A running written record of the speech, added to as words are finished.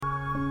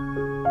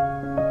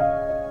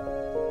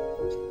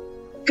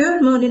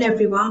Good morning,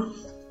 everyone.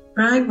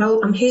 Right,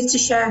 well, I'm here to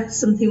share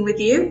something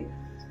with you,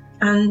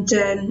 and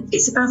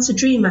it's about a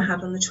dream I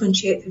had on the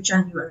 28th of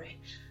January,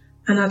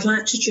 and I'd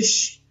like to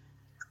just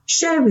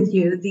share with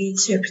you the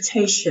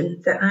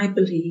interpretation that I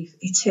believe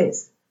it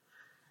is.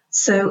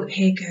 So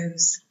here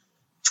goes.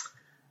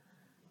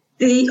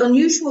 The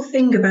unusual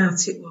thing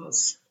about it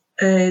was,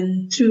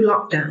 through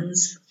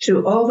lockdowns,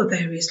 through all the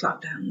various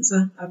lockdowns,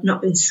 I've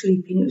not been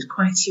sleeping. It was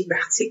quite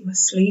erratic, my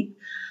sleep.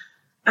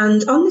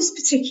 And on this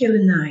particular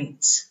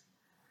night,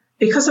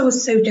 because I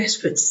was so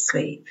desperate to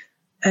sleep,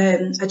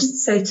 I did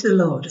say to the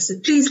Lord, I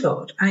said, please,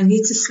 Lord, I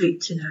need to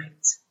sleep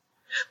tonight,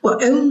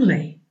 but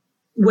only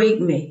wake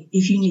me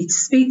if you need to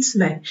speak to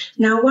me.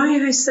 Now,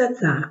 why I said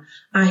that,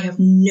 I have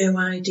no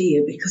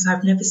idea, because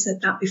I've never said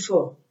that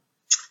before.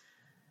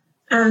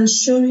 And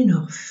sure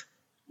enough,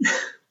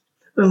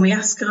 when we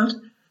ask God,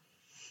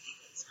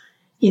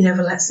 He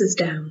never lets us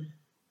down.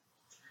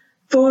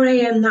 4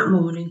 a.m. that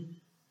morning,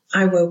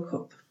 I woke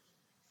up.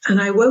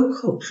 And I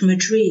woke up from a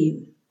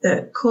dream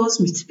that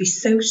caused me to be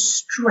so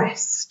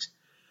stressed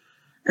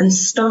and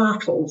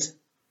startled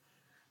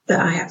that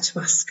I had to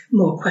ask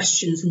more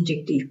questions and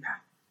dig deeper.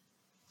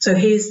 So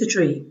here's the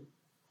dream.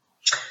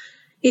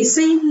 It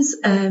seems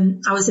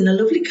I was in a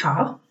lovely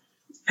car,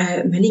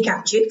 many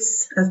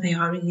gadgets, as they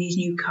are in these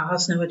new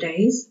cars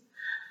nowadays.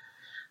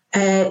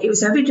 It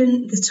was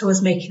evident that I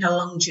was making a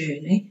long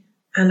journey,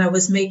 and I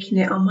was making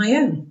it on my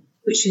own,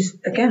 which is,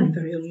 again,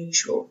 very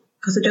unusual,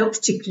 because I don't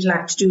particularly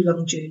like to do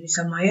long journeys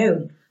on my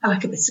own. I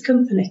like a bit of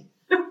company.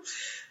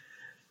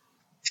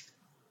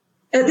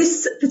 At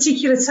this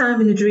particular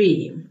time in the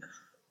dream,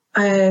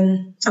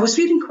 I was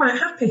feeling quite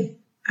happy.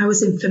 I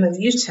was in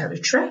familiar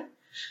territory.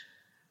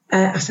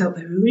 I felt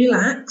very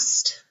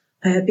relaxed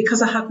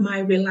because I had my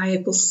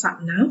reliable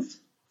sat-nav,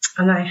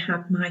 and I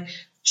had my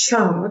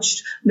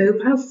charged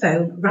mobile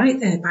phone right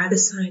there by the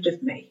side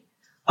of me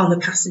on the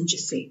passenger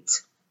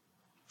seat.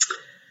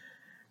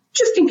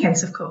 Just in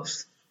case, of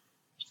course.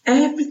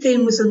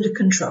 Everything was under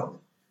control.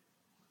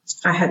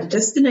 I had a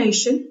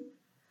destination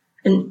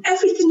and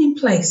everything in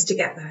place to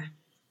get there.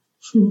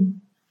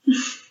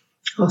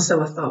 Or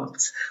so I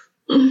thought.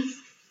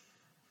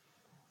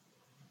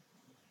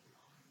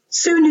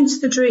 Soon into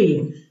the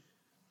dream,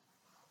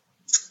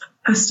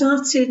 I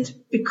started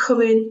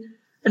becoming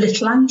a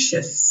little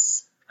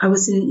anxious. I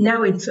was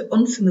now in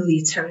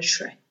unfamiliar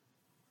territory.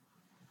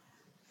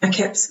 I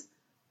kept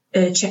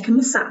checking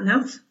my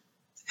sat-nav,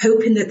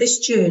 hoping that this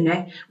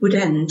journey would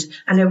end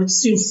and I would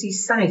soon see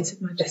sight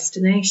of my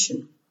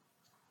destination.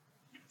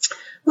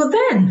 Well,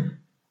 then,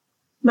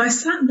 my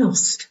sat-nav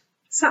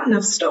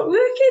stopped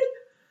working.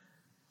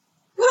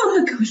 What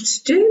am I going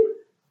to do?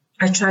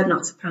 I tried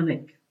not to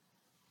panic.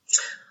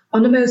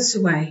 On a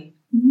motorway,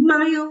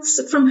 miles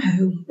from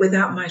home,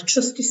 without my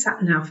trusty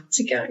sat-nav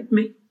to guide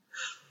me.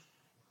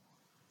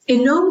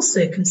 In normal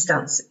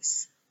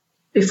circumstances,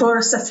 before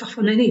I set off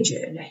on any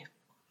journey,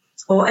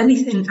 or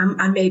anything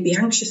I may be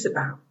anxious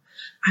about,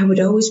 I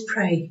would always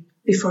pray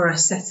before I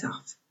set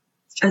off.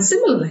 And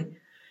similarly,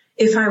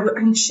 if I were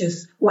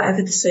anxious,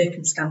 whatever the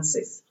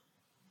circumstances.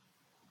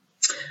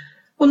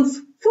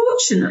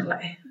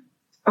 Unfortunately,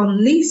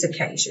 on these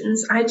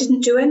occasions, I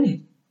didn't do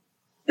any.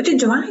 I didn't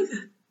do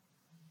either.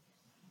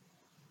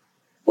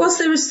 Was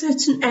there a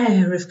certain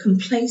air of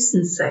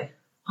complacency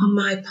on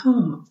my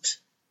part?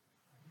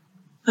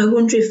 I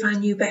wonder if I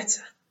knew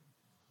better.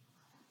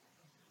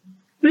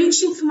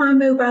 Reaching for my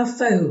mobile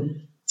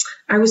phone,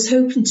 I was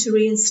hoping to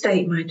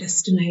reinstate my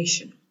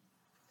destination.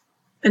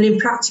 An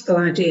impractical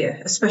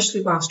idea,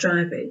 especially whilst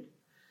driving.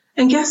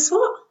 And guess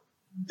what?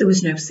 There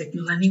was no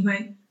signal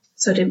anyway,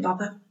 so I didn't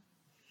bother.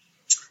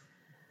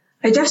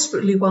 I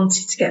desperately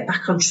wanted to get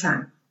back on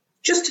track,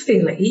 just to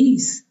feel at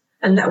ease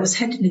and that I was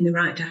heading in the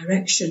right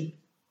direction.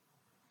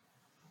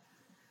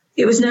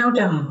 It was now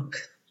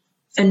dark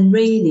and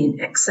raining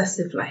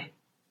excessively.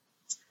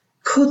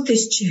 Could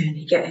this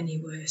journey get any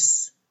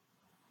worse?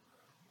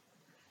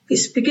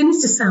 It's beginning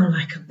to sound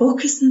like a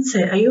book, isn't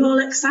it? Are you all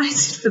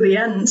excited for the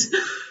end?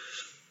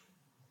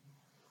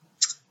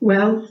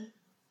 Well,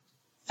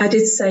 I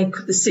did say,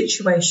 could the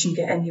situation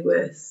get any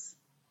worse?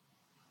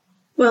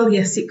 Well,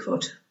 yes, it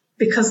could,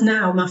 because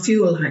now my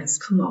fuel lights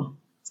come on.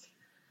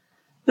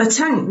 My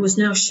tank was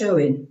now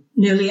showing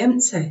nearly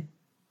empty.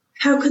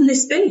 How can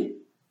this be?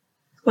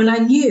 When I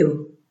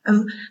knew,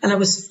 and I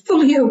was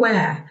fully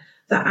aware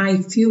that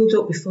I fueled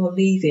up before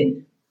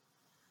leaving.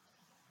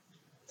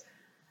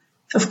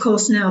 Of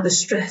course, now the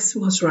stress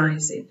was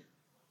rising.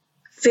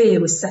 Fear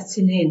was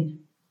setting in.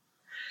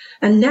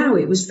 And now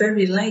it was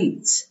very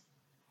late.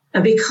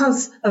 And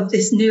because of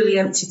this nearly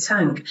empty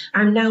tank,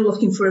 I'm now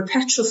looking for a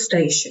petrol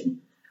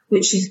station,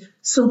 which is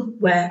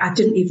somewhere I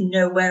didn't even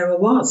know where I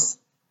was.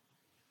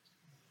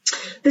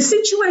 The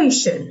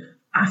situation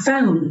I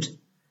found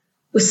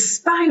was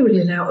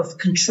spiralling out of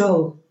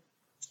control.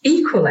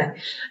 Equally,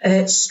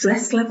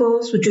 stress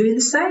levels were doing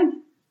the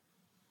same.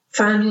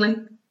 Finally,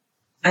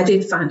 I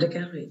did find a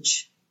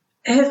garage.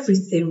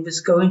 Everything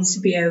was going to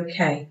be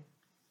okay.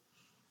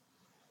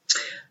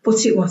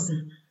 But it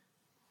wasn't.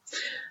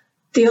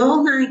 The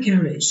all-night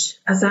garage,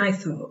 as I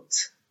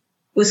thought,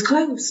 was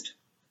closed.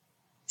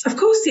 Of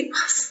course it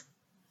was.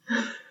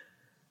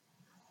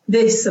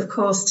 This, of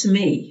course, to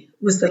me,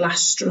 was the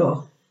last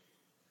straw.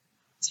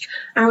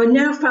 I had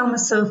now found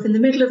myself in the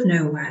middle of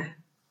nowhere.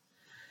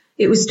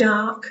 It was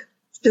dark,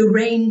 the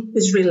rain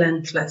was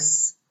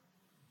relentless,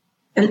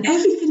 and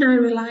everything I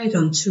relied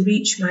on to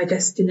reach my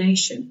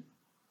destination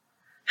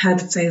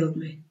had failed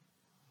me.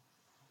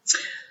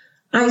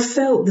 I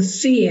felt the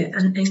fear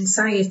and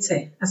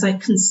anxiety as I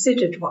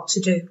considered what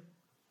to do.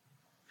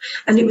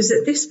 And it was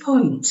at this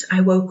point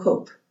I woke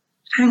up,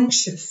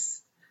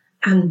 anxious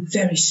and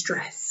very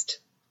stressed.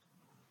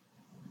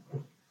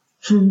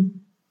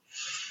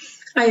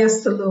 I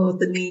asked the Lord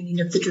the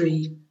meaning of the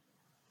dream.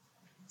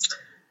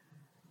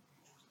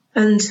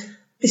 And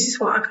this is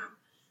what I got.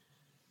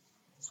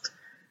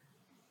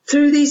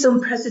 Through these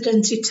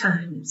unprecedented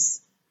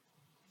times,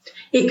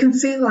 it can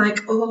feel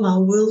like all our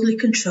worldly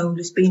control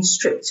is being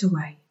stripped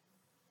away,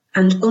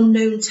 and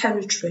unknown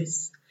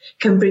territories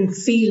can bring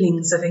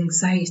feelings of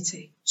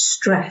anxiety,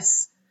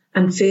 stress,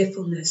 and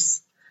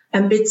fearfulness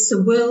amidst a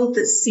world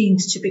that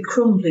seems to be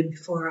crumbling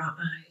before our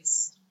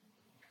eyes.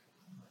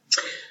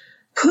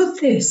 Could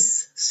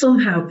this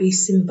somehow be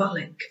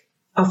symbolic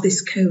of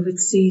this COVID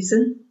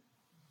season?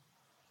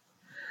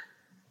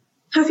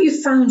 Have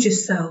you found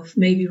yourself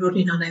maybe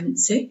running on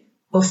empty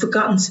or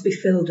forgotten to be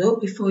filled up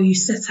before you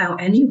set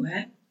out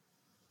anywhere?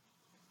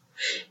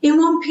 In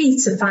 1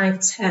 Peter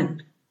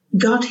 5:10,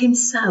 God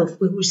himself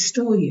will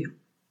restore you,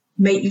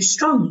 make you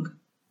strong,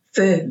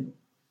 firm,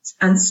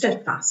 and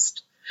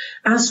steadfast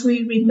as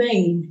we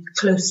remain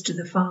close to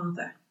the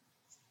Father,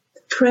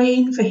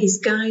 praying for his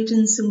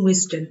guidance and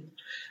wisdom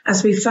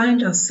as we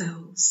find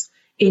ourselves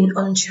in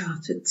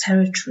uncharted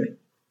territory.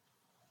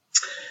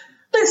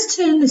 Let's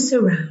turn this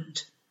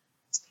around.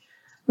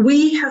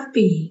 We have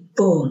been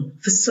born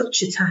for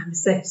such a time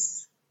as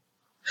this.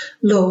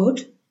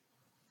 Lord,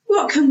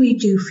 what can we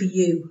do for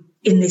you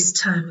in this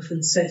time of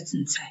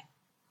uncertainty?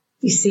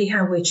 You see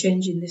how we're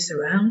changing this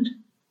around?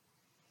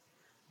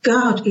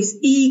 God is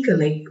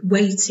eagerly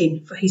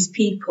waiting for his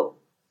people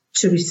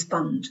to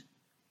respond.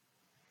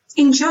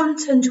 In John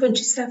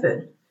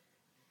 10:27,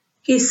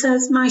 it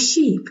says, "My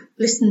sheep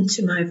listen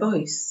to my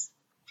voice.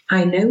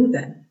 I know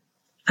them,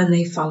 and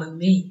they follow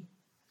me."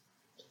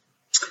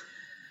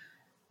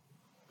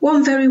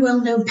 One very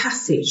well-known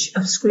passage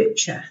of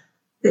scripture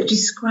that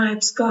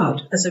describes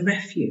God as a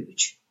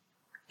refuge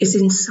is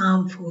in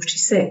Psalm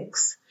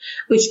 46,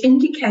 which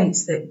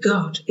indicates that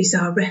God is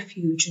our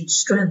refuge and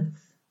strength,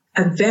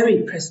 a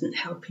very present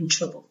help in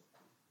trouble.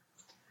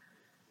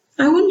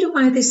 I wonder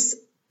why this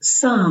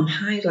psalm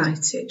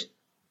highlighted,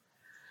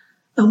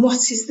 and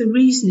what is the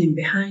reasoning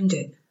behind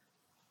it?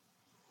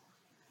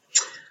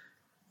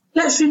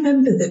 Let's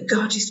remember that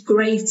God is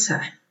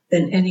greater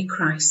than any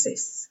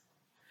crisis.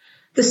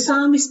 The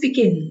psalmist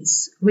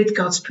begins with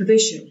God's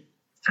provision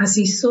as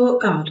he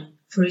sought God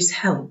for his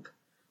help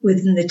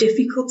within the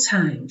difficult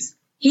times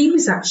he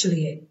was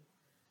actually in.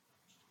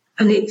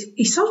 And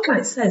he sort of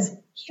like says,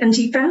 and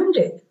he found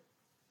it.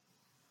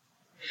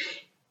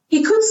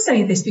 He could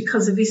say this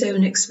because of his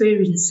own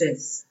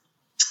experiences.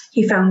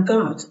 He found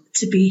God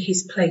to be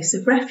his place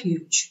of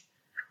refuge,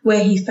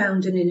 where he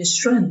found an inner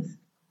strength.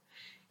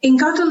 In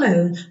God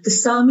alone, the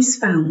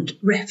psalmist found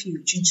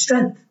refuge and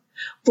strength,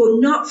 but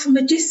not from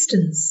a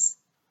distance,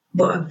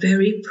 but a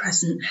very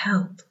present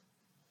help.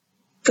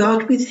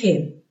 God with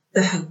him,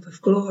 the hope of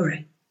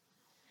glory.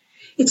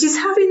 It is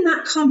having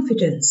that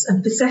confidence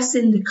and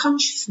possessing the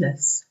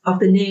consciousness of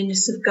the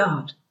nearness of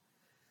God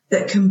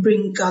that can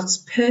bring God's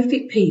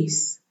perfect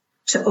peace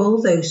to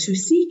all those who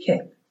seek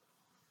it.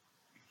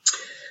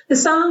 The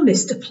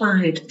psalmist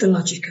applied the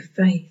logic of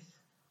faith.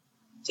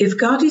 If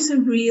God is a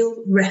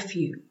real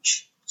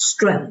refuge,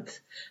 strength,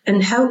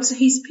 and help to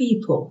his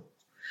people,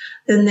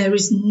 then there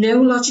is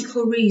no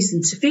logical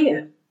reason to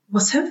fear,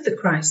 whatever the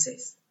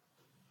crisis.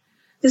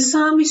 The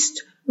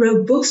psalmist's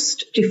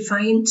robust,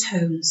 defiant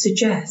tone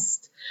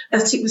suggests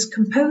that it was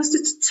composed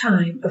at a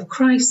time of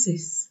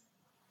crisis,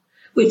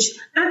 which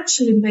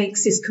actually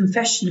makes his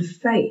confession of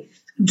faith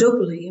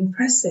doubly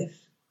impressive.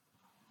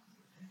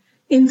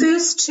 In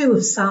verse 2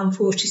 of Psalm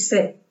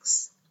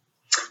 46,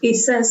 it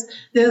says,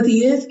 "Though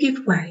the earth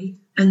give way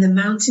and the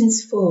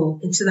mountains fall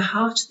into the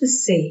heart of the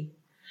sea,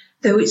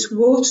 though its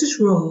waters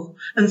roar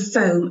and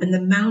foam and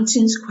the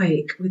mountains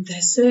quake with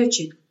their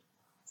surging."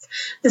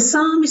 The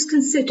psalm is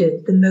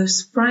considered the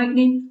most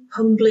frightening,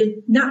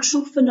 humbling,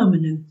 natural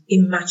phenomenon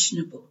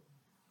imaginable.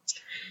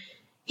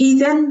 He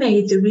then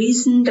made the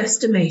reasoned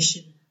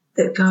estimation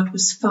that God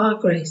was far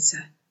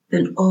greater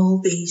than all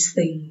these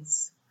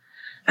things,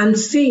 and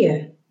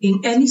fear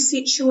in any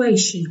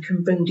situation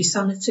can bring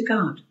dishonour to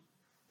God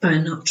by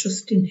not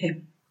trusting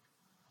him.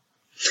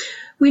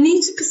 We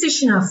need to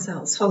position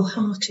ourselves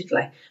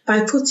wholeheartedly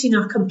by putting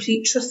our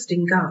complete trust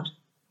in God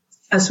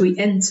as we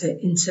enter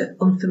into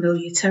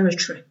unfamiliar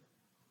territory.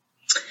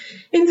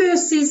 In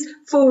verses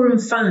 4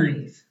 and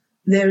 5,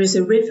 there is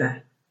a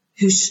river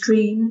whose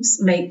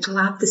streams make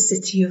glad the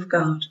city of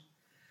God,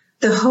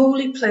 the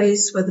holy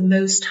place where the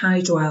Most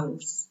High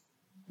dwells.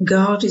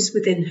 God is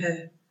within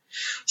her.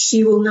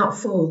 She will not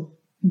fall.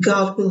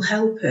 God will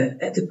help her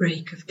at the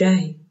break of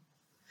day.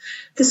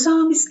 The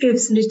psalmist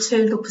gives an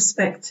eternal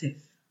perspective.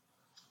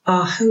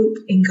 Our hope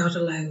in God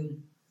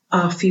alone,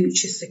 our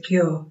future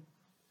secure.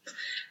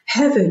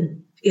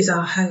 Heaven is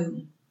our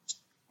home.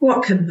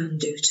 What can man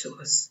do to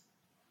us?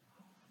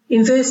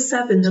 In verse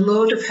 7, the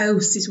Lord of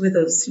hosts is with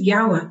us,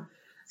 Yahweh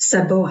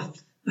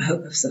Sabaoth. I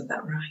hope I've said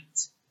that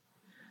right.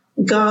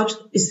 God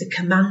is the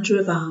commander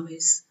of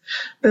armies,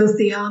 both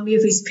the army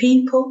of his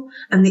people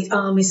and the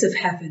armies of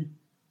heaven.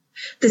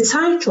 The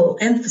title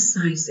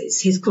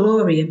emphasises his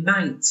glory and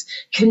might,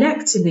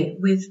 connecting it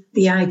with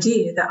the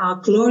idea that our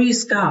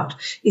glorious God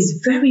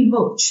is very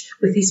much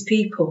with his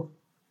people.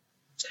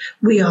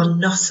 We are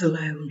not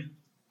alone.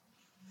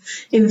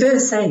 In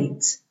verse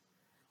 8,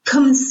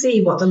 come and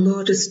see what the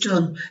Lord has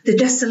done, the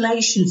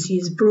desolations he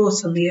has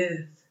brought on the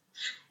earth.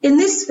 In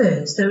this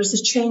verse, there is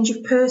a change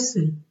of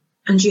person,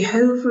 and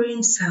Jehovah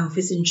himself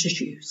is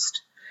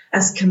introduced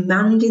as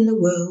commanding the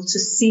world to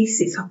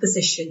cease its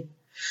opposition,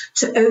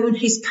 to own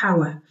his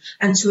power,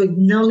 and to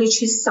acknowledge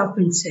his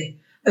sovereignty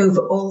over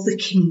all the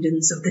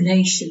kingdoms of the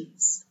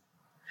nations.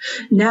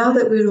 Now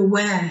that we're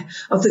aware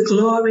of the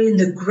glory and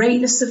the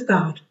greatness of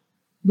God,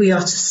 we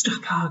are to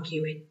stop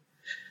arguing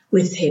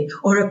with him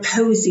or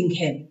opposing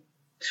him,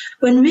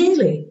 when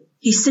really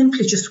he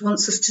simply just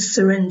wants us to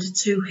surrender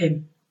to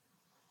him.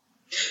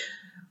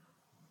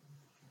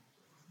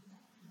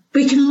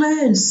 We can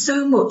learn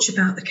so much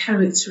about the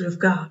character of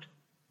God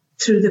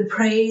through the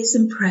praise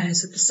and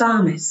prayers of the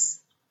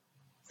psalmist.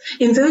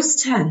 In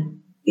verse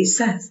 10, it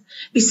says,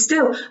 be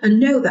still and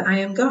know that I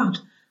am God.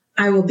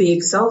 I will be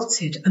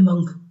exalted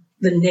among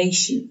the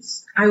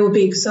nations. I will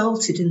be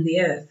exalted in the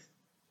earth.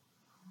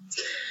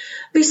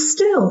 Be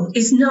still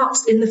is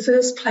not in the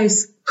first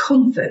place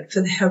comfort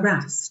for the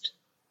harassed,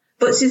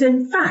 but is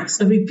in fact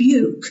a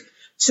rebuke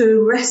to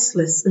a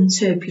restless and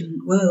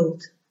turbulent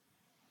world.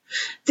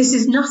 This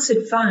is not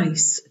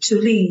advice to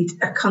lead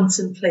a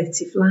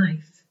contemplative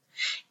life.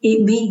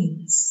 It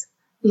means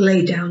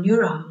lay down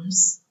your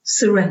arms,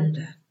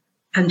 surrender,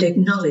 and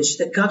acknowledge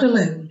that God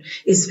alone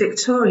is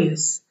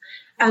victorious,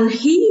 and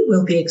he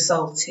will be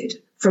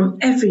exalted from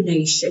every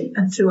nation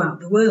and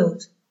throughout the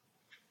world.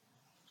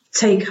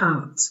 Take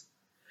heart,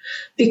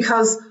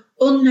 because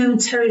unknown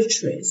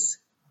territories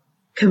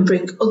can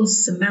bring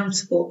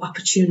unsurmountable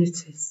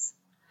opportunities.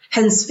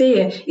 Hence,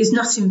 fear is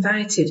not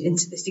invited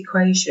into this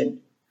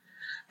equation,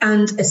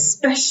 and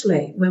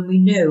especially when we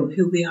know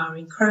who we are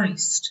in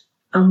Christ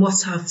and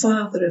what our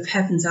Father of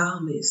Heaven's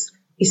armies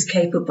is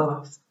capable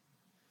of.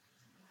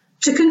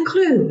 To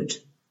conclude,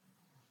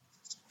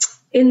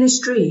 in this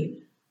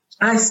dream,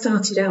 I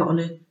started out on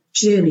a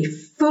journey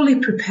fully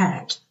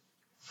prepared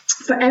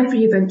for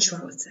every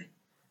eventuality.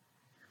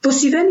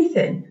 But if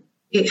anything,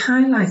 it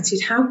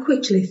highlighted how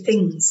quickly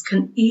things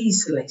can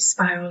easily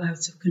spiral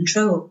out of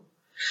control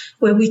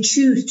when we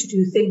choose to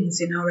do things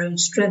in our own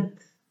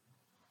strength.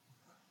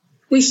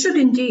 We should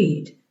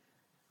indeed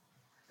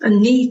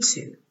and need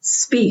to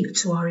speak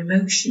to our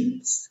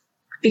emotions,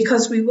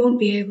 because we won't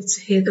be able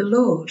to hear the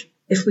Lord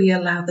if we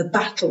allow the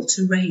battle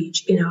to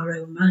rage in our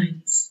own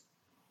minds.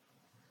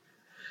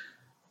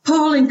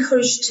 Paul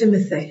encouraged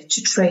Timothy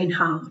to train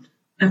hard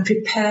and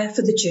prepare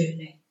for the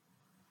journey.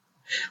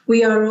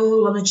 We are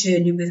all on a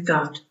journey with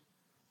God,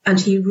 and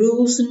he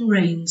rules and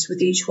reigns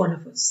with each one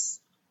of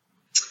us.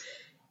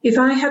 If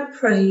I had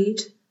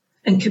prayed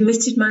and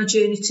committed my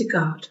journey to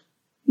God,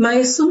 my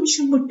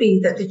assumption would be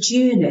that the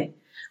journey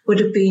would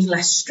have been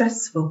less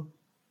stressful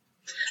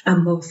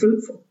and more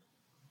fruitful.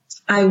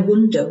 I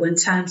wonder, when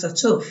times are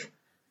tough,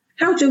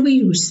 how do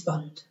we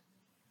respond?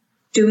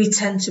 Do we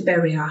tend to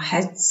bury our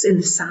heads in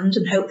the sand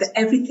and hope that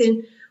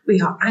everything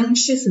we are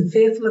anxious and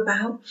fearful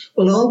about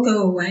will all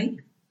go away?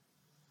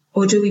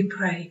 Or do we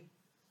pray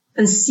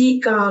and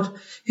seek God,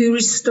 who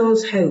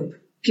restores hope,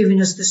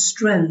 giving us the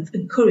strength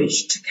and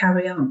courage to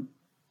carry on,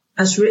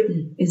 as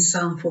written in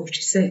Psalm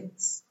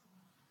 46?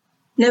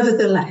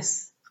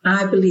 Nevertheless,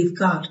 I believe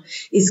God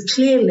is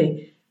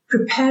clearly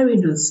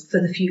preparing us for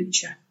the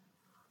future.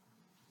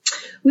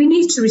 We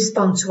need to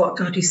respond to what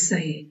God is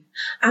saying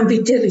and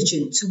be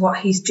diligent to what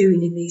he's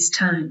doing in these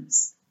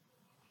times.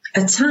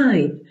 A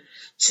time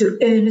to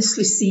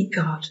earnestly seek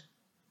God.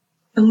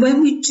 And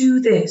when we do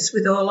this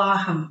with all our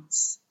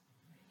hearts,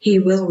 he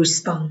will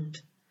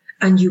respond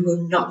and you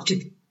will not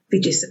be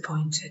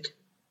disappointed.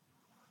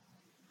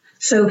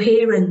 So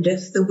here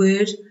endeth the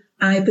word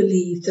I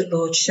believe the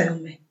Lord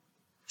showed me,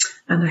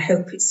 and I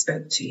hope it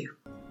spoke to you.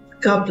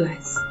 God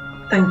bless.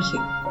 Thank you.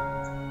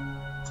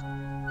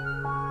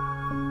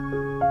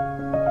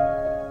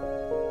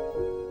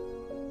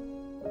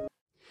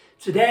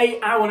 Today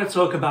I want to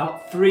talk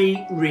about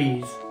 3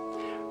 Re's: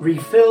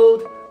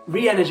 refilled,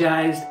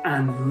 re-energized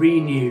and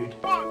renewed.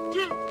 1,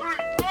 2, 3,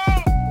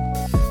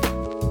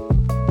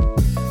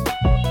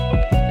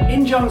 4.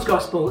 In John's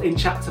Gospel, in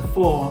chapter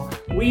 4,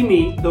 we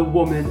meet the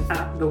woman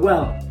at the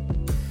well.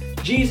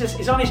 Jesus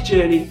is on his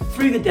journey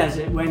through the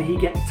desert when he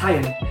gets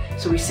tired,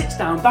 so he sits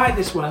down by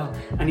this well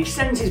and he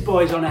sends his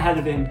boys on ahead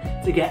of him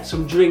to get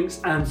some drinks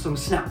and some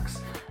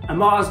snacks, a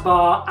Mars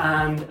bar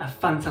and a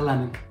Fanta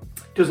lemon.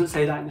 doesn't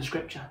say that in the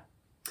scripture.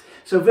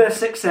 So verse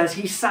 6 says,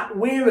 he sat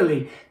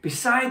wearily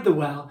beside the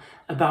well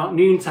about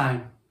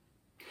noontime.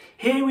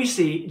 Here we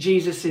see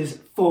Jesus'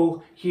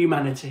 full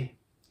humanity.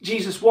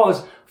 Jesus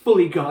was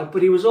fully God,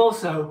 but he was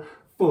also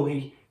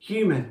fully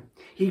human.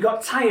 He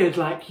got tired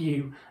like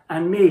you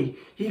and me.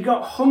 He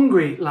got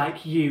hungry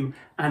like you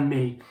and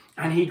me.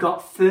 And he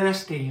got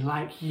thirsty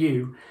like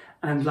you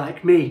and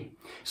like me.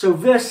 So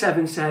verse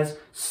 7 says,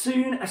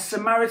 soon a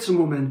Samaritan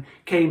woman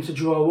came to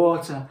draw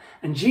water,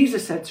 and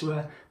Jesus said to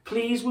her,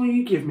 please will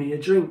you give me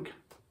a drink?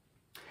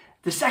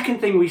 The second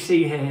thing we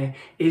see here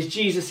is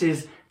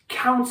Jesus'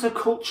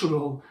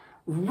 countercultural,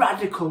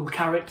 radical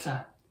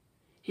character.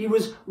 He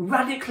was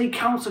radically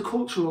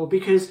countercultural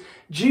because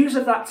Jews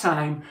of that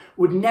time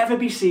would never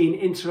be seen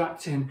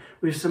interacting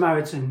with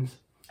Samaritans.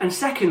 And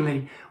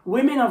secondly,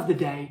 women of the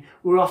day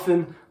were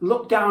often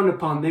looked down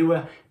upon. They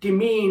were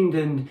demeaned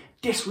and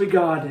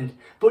disregarded.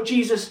 But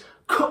Jesus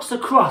cuts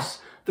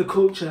across the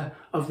culture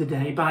of the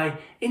day by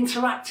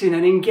interacting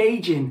and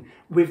engaging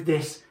with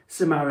this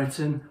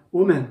Samaritan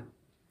woman.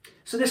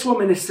 So this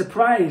woman is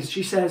surprised.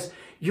 She says,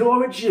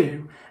 you're a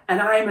Jew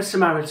and I am a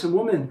Samaritan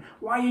woman.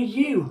 Why are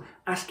you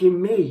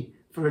asking me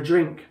for a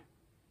drink?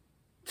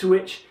 To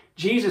which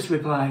Jesus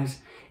replies,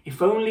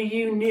 if only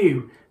you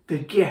knew the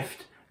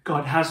gift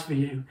God has for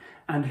you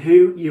and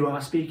who you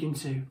are speaking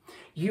to,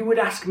 you would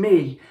ask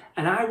me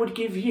and I would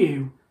give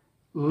you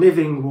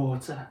living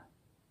water.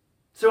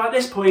 So at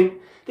this point,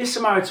 this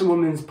Samaritan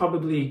woman's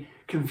probably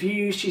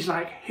confused. She's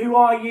like, who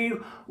are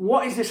you?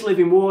 What is this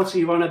living water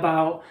you're on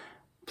about?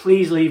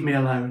 Please leave me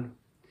alone.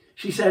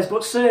 She says,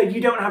 but sir,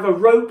 you don't have a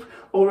rope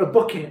or a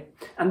bucket,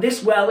 and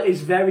this well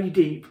is very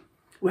deep.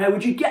 Where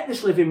would you get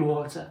this living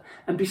water?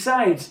 And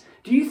besides,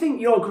 do you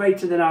think you're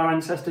greater than our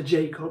ancestor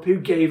Jacob, who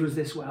gave us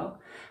this well?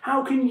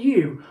 How can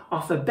you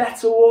offer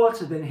better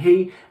water than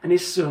he and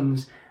his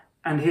sons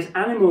and his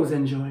animals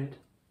enjoyed?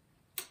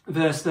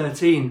 Verse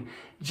 13,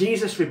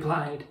 Jesus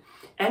replied,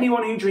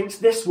 anyone who drinks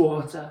this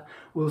water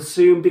will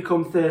soon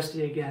become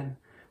thirsty again,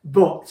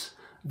 but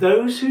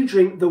those who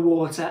drink the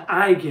water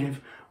I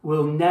give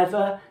will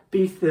never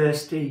be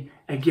thirsty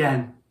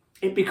again.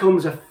 It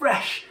becomes a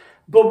fresh,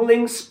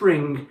 bubbling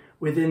spring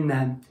within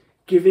them,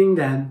 giving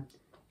them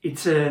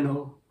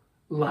eternal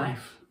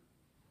life.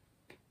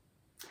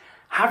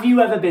 Have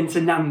you ever been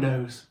to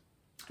Nando's?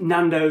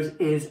 Nando's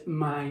is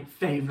my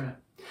favourite.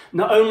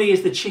 Not only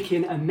is the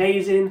chicken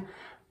amazing,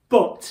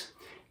 but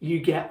you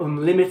get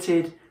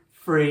unlimited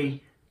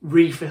free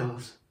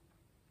refills.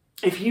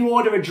 If you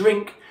order a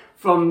drink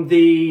from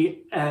the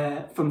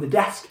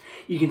desk,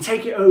 you can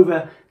take it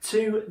over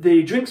to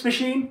the drinks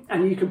machine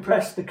and you can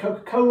press the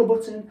Coca-Cola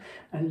button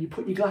and you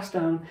put your glass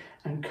down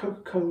and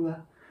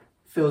Coca-Cola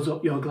fills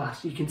up your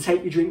glass. You can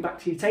take your drink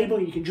back to your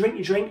table, you can drink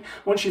your drink.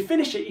 Once you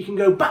finish it, you can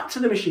go back to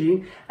the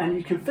machine and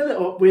you can fill it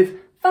up with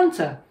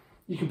Fanta.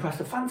 You can press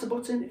the Fanta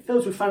button, it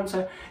fills with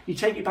Fanta, you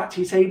take it back to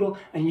your table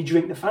and you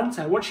drink the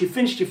Fanta. Once you've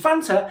finished your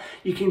Fanta,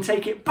 you can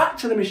take it back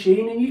to the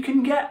machine and you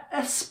can get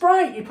a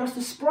Sprite. You press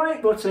the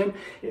Sprite button,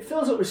 it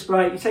fills up with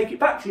Sprite, you take it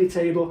back to your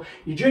table,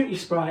 you drink your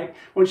Sprite.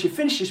 Once you've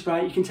finished your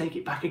Sprite, you can take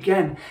it back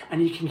again.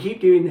 And you can keep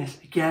doing this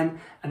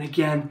again and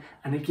again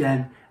and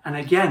again and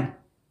again.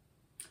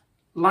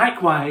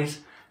 Likewise,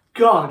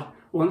 God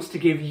wants to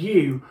give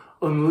you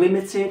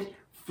unlimited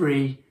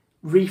free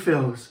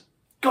refills.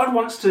 God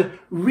wants to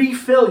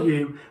refill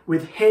you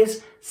with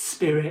his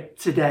Spirit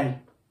today.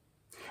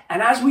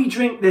 And as we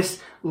drink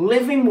this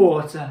living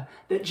water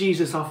that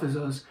Jesus offers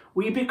us,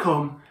 we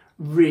become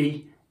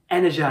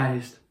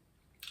re-energized.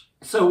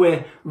 So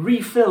we're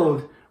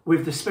refilled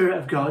with the Spirit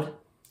of God,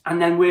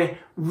 and then we're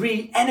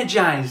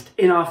re-energized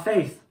in our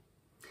faith.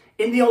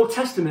 In the Old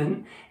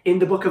Testament, in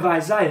the book of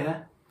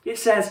Isaiah, it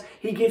says,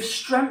 he gives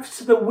strength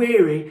to the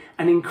weary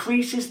and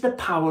increases the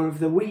power of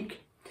the weak.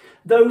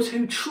 Those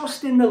who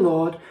trust in the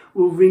Lord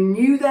will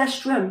renew their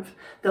strength.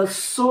 They'll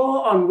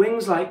soar on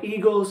wings like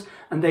eagles,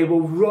 and they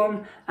will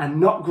run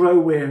and not grow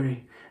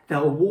weary.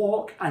 They'll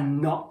walk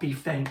and not be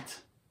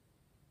faint.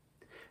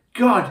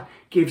 God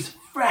gives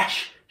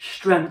fresh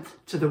strength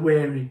to the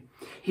weary.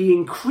 He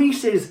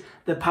increases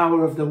the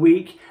power of the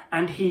weak,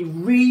 and he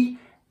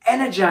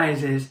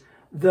re-energizes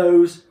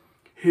those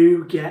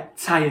who get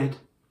tired.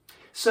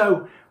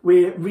 So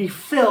we're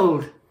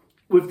refilled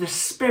with the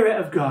Spirit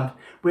of God.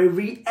 We're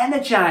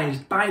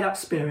re-energized by that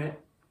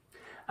Spirit.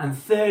 And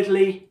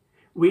thirdly,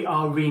 we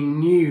are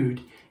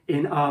renewed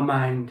in our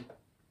mind.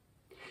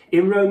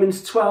 In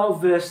Romans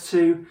 12 verse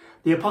 2,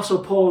 the Apostle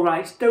Paul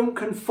writes, don't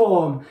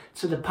conform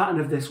to the pattern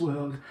of this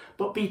world,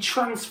 but be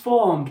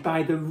transformed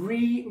by the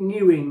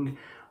renewing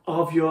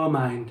of your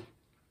mind.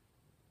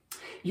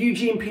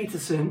 Eugene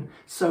Peterson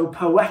so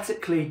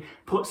poetically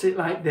puts it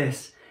like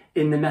this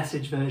in the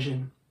Message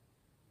version.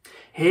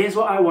 Here's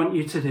what I want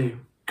you to do,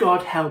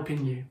 God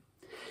helping you.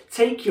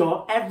 Take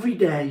your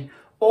everyday,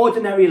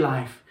 ordinary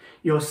life.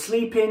 You're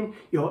sleeping,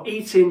 you're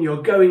eating,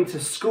 you're going to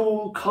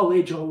school,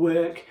 college or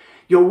work.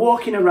 You're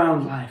walking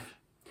around life,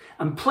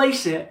 and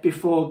place it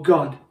before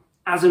God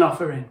as an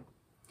offering.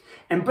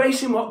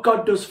 Embracing what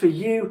God does for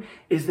you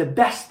is the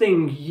best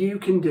thing you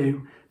can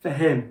do for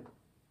him.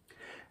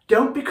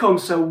 Don't become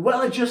so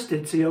well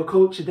adjusted to your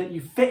culture that you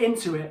fit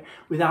into it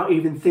without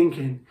even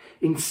thinking.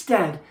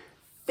 Instead,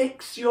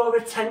 fix your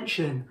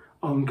attention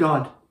on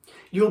God.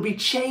 You'll be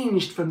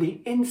changed from the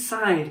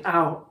inside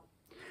out.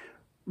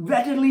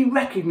 Readily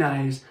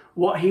recognize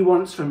what he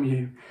wants from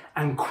you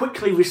and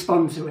quickly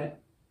respond to it.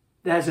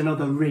 There's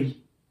another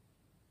re.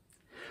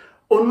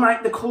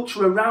 Unlike the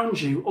culture around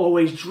you,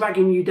 always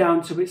dragging you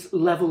down to its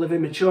level of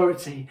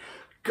immaturity,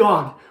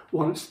 God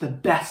wants the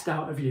best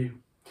out of you.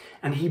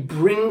 And he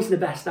brings the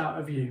best out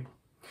of you.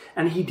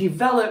 And he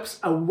develops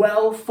a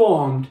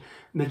well-formed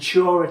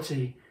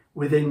maturity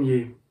within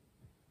you.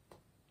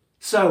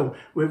 So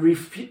we're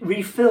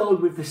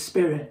refilled with the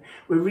Spirit.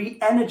 We're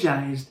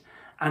re-energized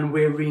and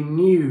we're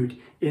renewed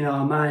in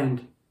our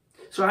mind.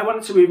 So I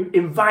want to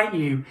invite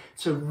you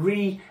to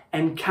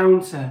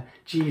re-encounter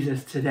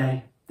Jesus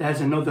today. There's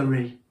another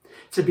re.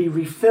 To be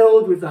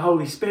refilled with the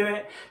Holy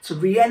Spirit, to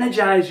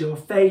re-energize your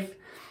faith,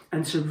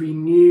 and to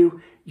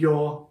renew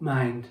your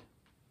mind.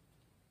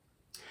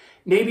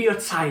 Maybe you're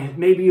tired,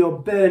 maybe you're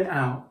burnt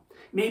out,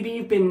 maybe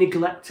you've been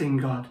neglecting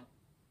God.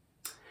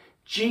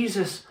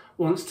 Jesus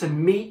wants to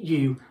meet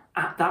you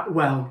at that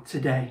well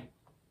today.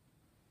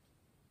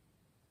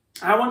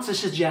 I want to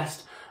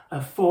suggest a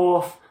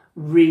fourth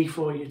re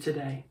for you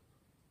today,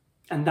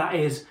 and that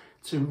is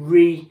to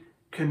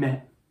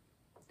recommit.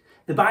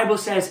 The Bible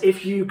says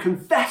if you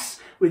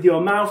confess with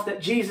your mouth that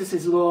Jesus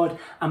is Lord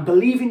and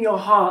believe in your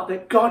heart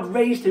that God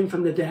raised him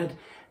from the dead,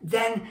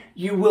 then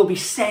you will be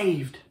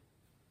saved.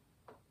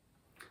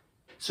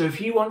 So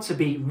if you want to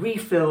be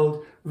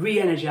refilled,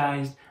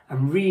 re-energized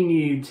and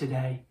renewed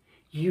today,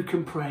 you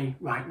can pray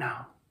right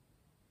now.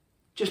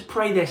 Just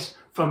pray this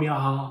from your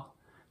heart.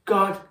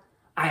 God,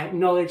 I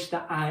acknowledge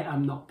that I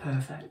am not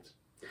perfect.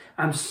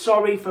 I'm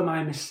sorry for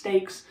my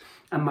mistakes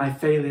and my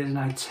failures, and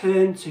I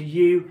turn to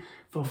you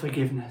for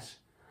forgiveness.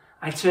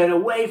 I turn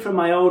away from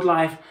my old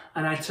life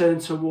and I turn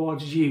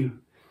towards you.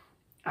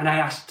 And I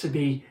ask to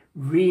be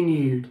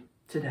renewed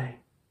today.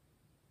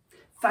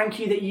 Thank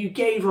you that you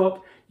gave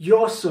up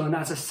your Son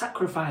as a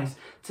sacrifice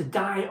to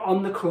die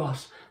on the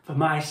cross for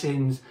my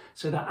sins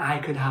so that I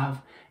could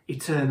have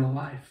eternal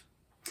life.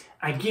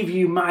 I give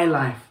you my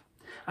life.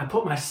 I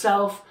put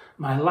myself,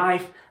 my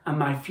life and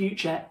my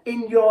future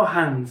in your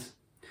hands.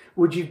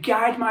 Would you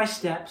guide my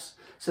steps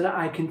so that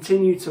I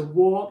continue to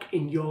walk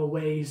in your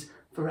ways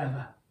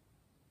forever?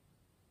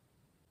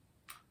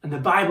 And the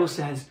Bible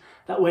says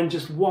that when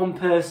just one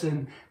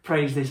person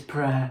prays this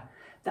prayer,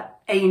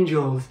 that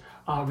angels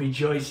are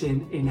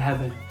rejoicing in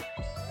heaven.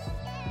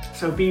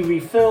 So be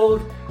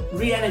refilled,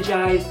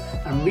 re-energized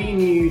and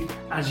renewed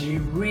as you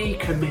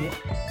recommit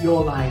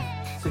your life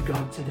to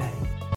God today.